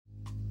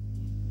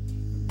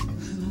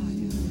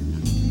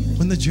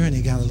the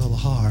journey got a little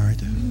hard,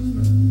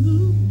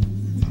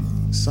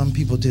 some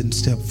people didn't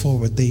step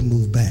forward, they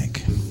moved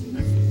back.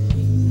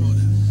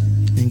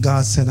 And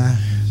God said,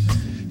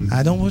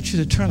 I don't want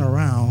you to turn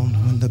around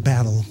when the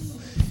battle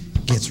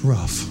gets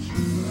rough.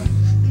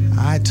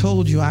 I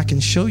told you I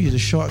can show you the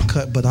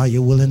shortcut, but are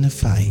you willing to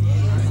fight?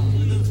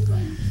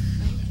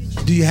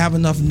 Do you have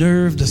enough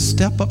nerve to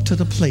step up to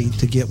the plate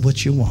to get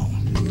what you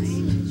want?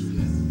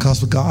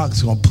 Because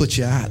God's going to put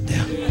you out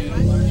there.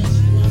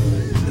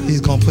 He's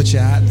going to put you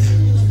out there.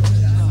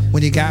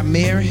 When he got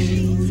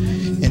married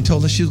and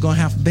told her she was going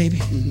to have a baby,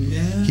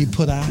 he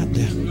put her out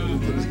there.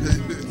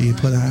 He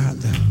put her out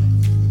there.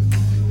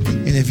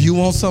 And if you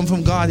want something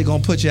from God, he's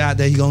going to put you out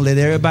there. He's going to let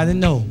everybody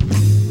know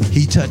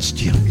he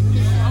touched you.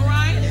 All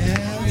right.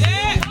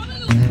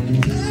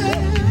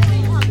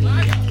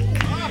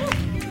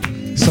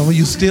 Some of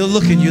you still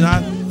looking. You're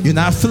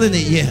not feeling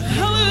it yet.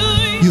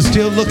 You're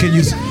still looking.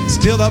 You're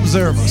still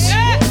observers.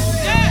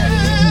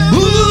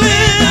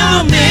 Moving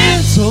on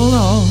me so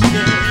long.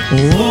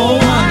 Oh,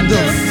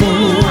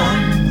 wonderful.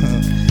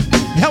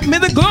 Help me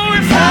to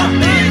glorify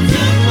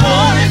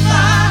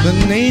the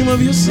name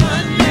of your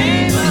Son.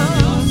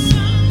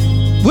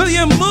 Will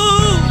you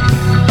move?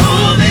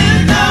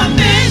 Moving on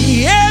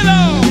me. Yeah,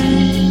 Lord.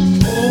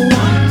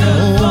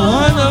 Oh,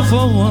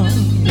 wonderful one.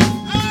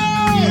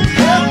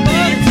 Help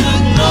me to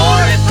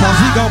glorify. Because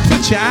he's going to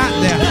put you out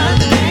there.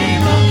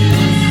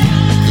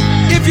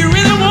 If you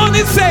really want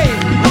to say it.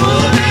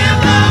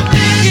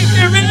 If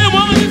you really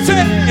want to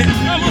say it.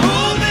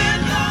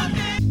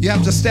 You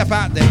have to step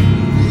out there.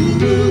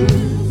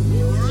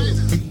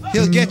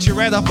 He'll get you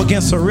right up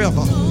against a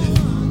river.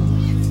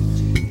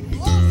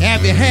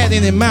 Have you had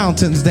any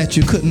mountains that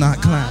you could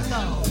not climb?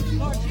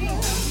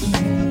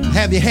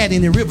 Have you had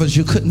any rivers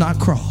you could not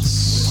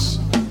cross?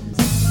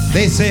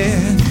 They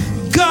said,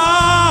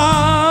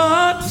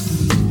 God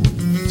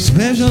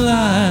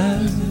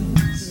specializes,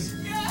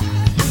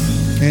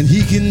 and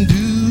he can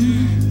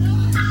do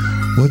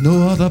what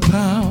no other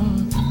power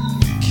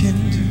can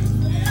do.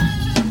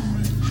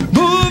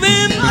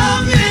 Moving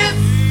on it.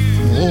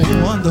 Oh,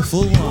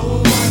 wonderful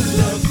one.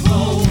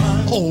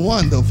 Oh,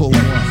 wonderful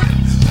one.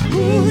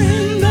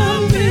 Moving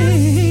the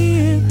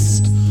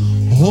midst.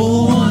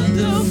 Oh,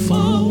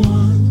 wonderful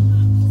one.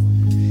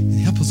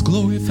 Help us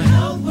glorify.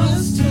 Help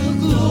us to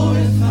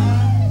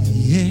glorify.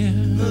 Yeah.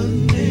 The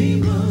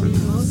name of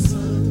your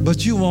Son.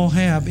 But you won't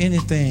have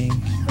anything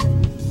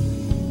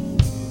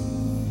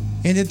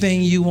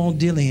you won't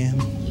deal in,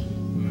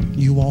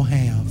 you won't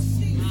have.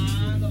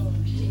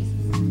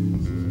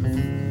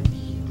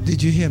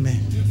 Did you hear me?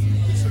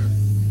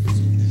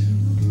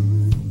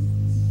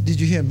 Did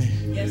you hear me?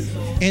 Yes,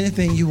 Lord.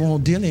 Anything you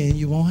won't deal in,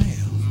 you won't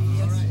have.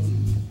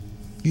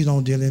 You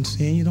don't deal in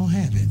sin, you don't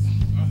have it.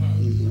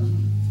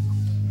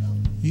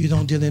 You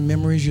don't deal in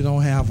memories, you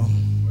don't have them.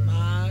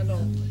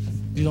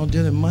 You don't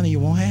deal in money, you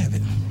won't have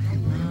it.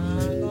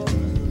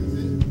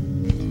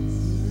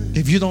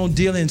 If you don't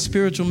deal in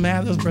spiritual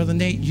matters, Brother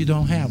Nate, you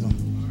don't have them.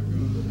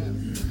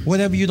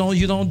 Whatever you don't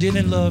deal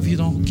in love, you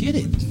don't get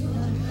it.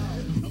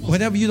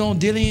 Whatever you don't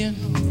deal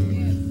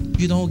in,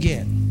 you don't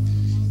get.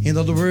 In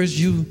other words,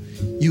 you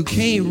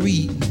can't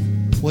reap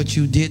what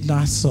you did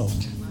not sow.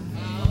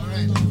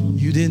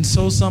 You didn't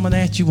sow some of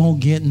that, you won't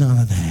get none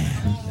of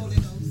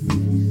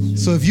that.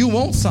 So if you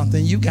want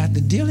something, you got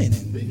to deal in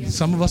it.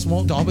 Some of us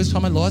won't always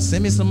tell my Lord,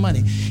 send me some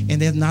money. And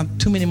there's not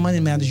too many money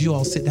matters you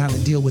all sit down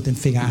and deal with and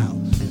figure out.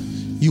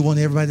 You want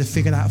everybody to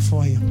figure it out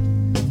for you.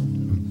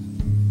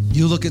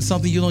 You look at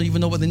something, you don't even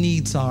know what the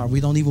needs are. We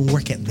don't even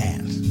work at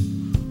that.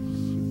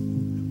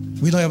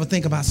 We don't ever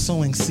think about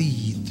sowing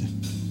seed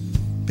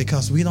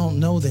because we don't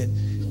know that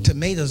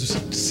tomatoes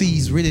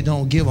seeds really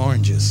don't give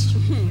oranges.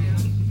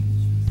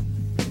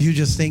 You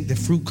just think the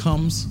fruit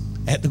comes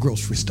at the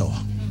grocery store.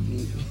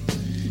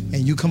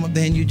 And you come up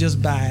there and you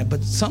just buy it,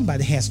 but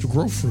somebody has to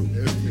grow fruit.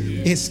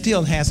 It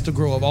still has to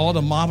grow. Of all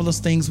the marvelous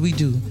things we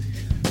do,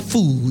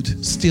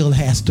 food still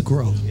has to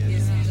grow.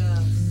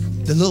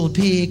 The little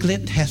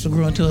piglet has to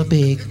grow into a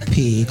big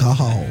pig, a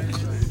hog.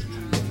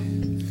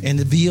 And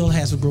the veal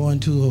has to grow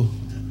into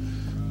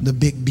the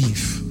big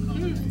beef.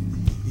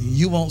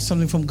 You want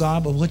something from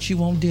God, but what you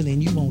won't deal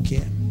in, you won't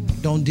get.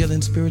 Don't deal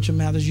in spiritual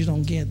matters, you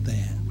don't get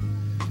that.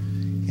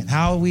 And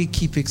how we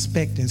keep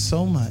expecting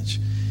so much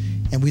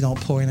and we don't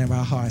pour any of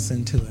our hearts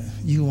into it,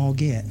 you won't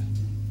get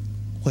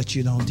what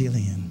you don't deal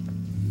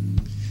in.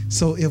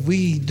 So if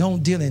we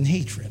don't deal in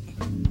hatred,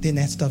 then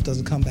that stuff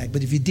doesn't come back.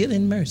 But if you deal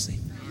in mercy,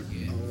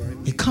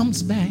 it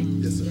comes back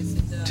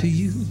to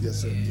you.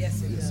 Yes, sir.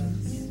 Yes, it does.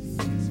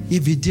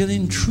 If you deal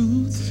in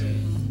truth,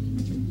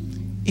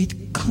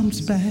 it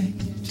comes back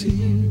to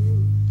you.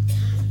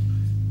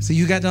 So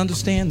you got to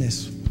understand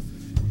this.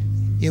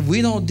 If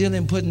we don't deal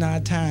in putting our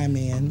time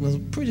in, well,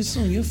 pretty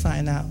soon you'll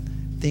find out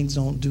things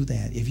don't do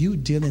that. If you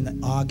deal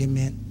in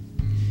argument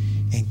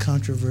and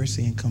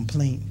controversy and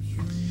complaint,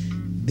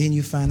 then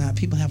you find out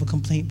people have a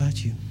complaint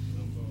about you.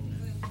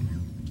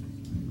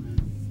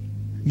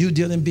 You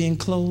deal in being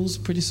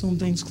closed, pretty soon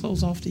things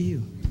close off to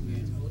you.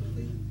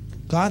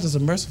 God is a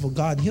merciful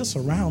God. He'll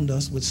surround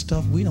us with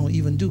stuff we don't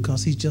even do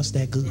because he's just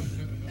that good.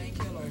 Thank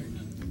you, Lord.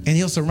 And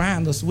he'll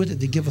surround us with it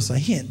to give us a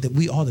hint that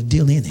we ought to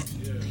deal in it.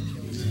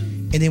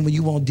 And then when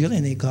you won't deal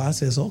in it, God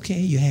says, okay,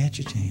 you had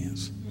your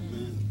chance.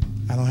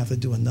 I don't have to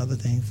do another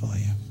thing for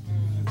you.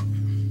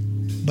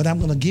 But I'm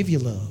going to give you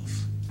love.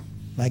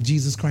 Like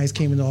Jesus Christ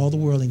came into all the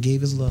world and gave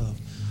his love.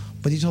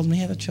 But he told me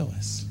he had a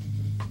choice.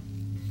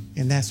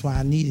 And that's why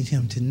I needed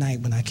him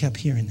tonight when I kept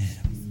hearing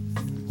that.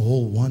 Oh,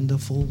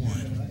 wonderful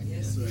one.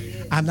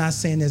 I'm not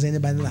saying there's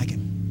anybody like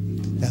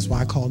him. That's why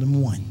I called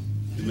him one.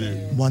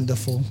 Amen.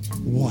 Wonderful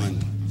one.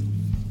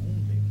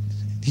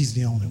 He's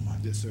the only one.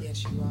 Yes, sir.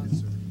 Yes, you are.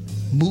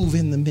 Move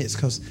in the midst,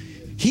 because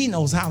he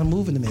knows how to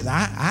move in the midst.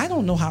 I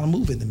don't know how to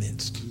move in the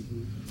midst.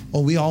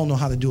 Or we all know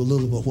how to do a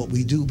little bit of what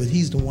we do, but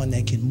he's the one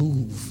that can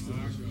move.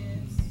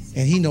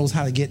 And he knows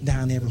how to get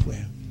down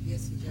everywhere.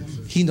 Yes, he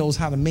does. He knows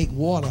how to make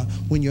water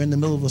when you're in the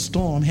middle of a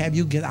storm, have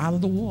you get out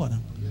of the water,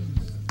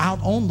 out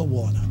on the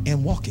water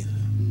and walk it.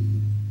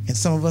 And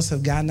some of us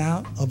have gotten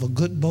out of a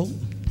good boat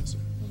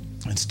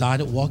and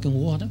started walking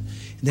water,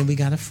 and then we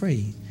got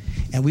afraid.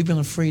 And we've been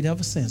afraid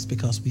ever since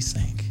because we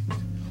sank.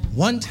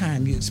 One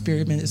time you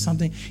experimented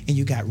something and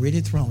you got really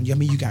thrown. I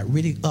mean, you got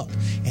really up,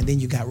 and then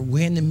you got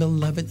way in the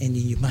middle of it, and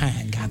then your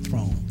mind got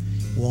thrown.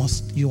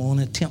 Once you won't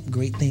attempt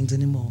great things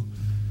anymore.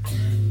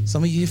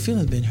 Some of you, your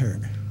feelings been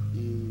hurt.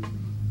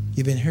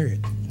 You've been hurt.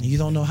 And you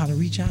don't know how to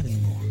reach out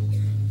anymore.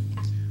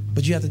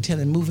 But you have to tell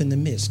him, move in the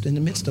midst. In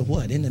the midst of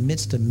what? In the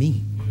midst of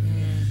me.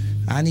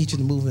 I need you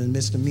to move in the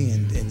midst of me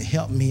and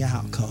help me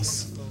out,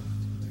 because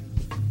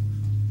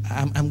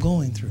I'm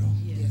going through.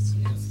 Yes,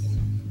 yes.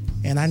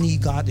 And I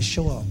need God to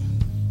show up.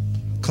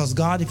 Because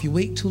God, if you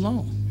wait too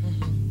long,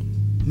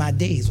 my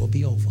days will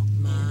be over.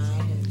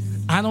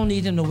 I don't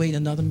need him to wait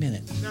another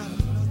minute.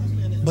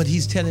 But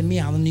he's telling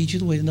me I don't need you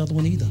to wait another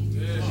one either.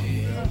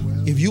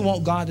 If you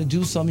want God to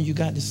do something, you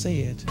got to say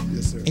it.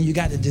 Yes, sir. And you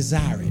got to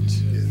desire it.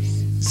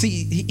 Yes.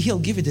 See, he'll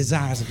give you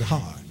desires of the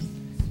heart.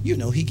 You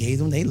know, he gave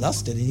them, they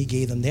lusted, and he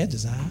gave them their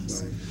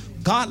desires.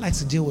 God likes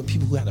to deal with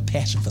people who have a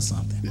passion for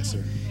something. Yes,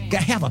 sir.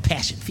 Got have a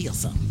passion, feel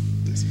something.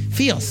 Yes, sir.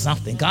 Feel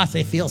something. God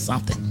said, feel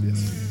something.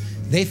 Yes.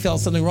 They felt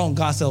something wrong.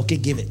 God said, okay,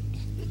 give it.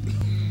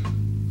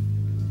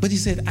 But he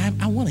said,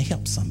 I want to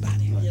help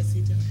somebody. Yes,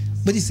 he does.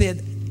 But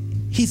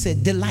he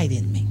said, delight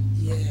in me.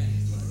 Yes.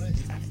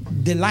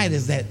 Delight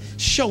is that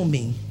show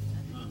me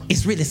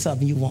it's really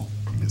something you want.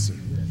 Yes, sir.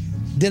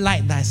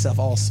 Delight thyself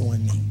also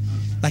in me,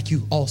 like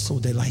you also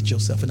delight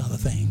yourself in other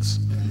things.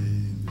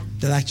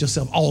 Delight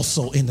yourself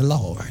also in the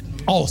Lord,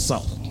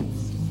 also.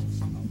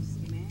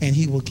 And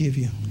he will give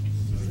you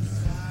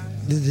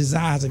the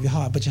desires of your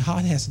heart. But your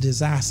heart has to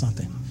desire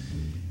something.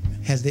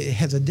 Has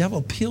the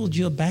devil peeled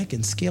your back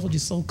and scaled you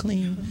so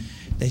clean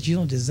that you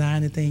don't desire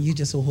anything? You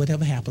just say,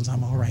 whatever happens,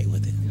 I'm all right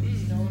with it.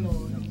 No,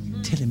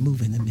 Lord. Tell him,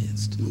 move in the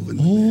midst. Move in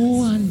the Oh,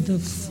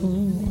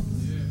 wonderful.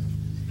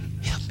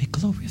 Help me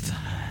glorify.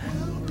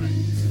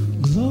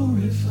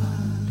 Glorify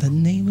the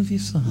name of your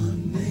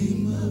son.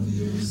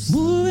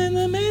 Move in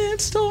the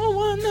midst, oh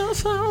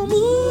wonderful.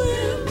 Move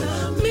in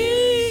the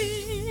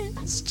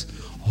midst,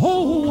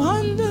 oh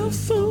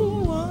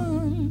wonderful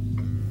one.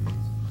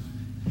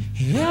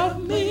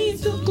 Help me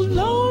to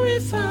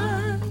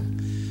glorify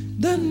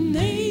the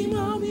name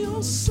of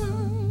your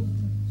son.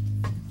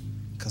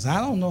 Because I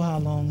don't know how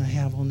long I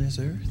have on this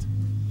earth.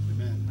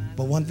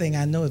 But one thing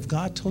I know, if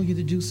God told you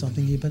to do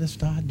something, you better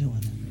start doing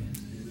it.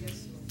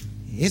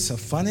 It's a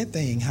funny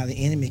thing how the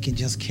enemy can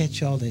just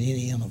catch y'all at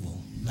any interval,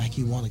 like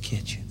he want to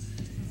catch you.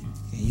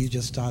 And you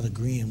just start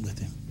agreeing with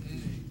him.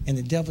 And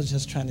the devil's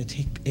just trying to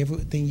take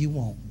everything you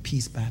want,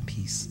 piece by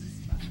piece.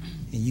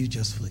 And you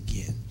just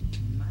forget.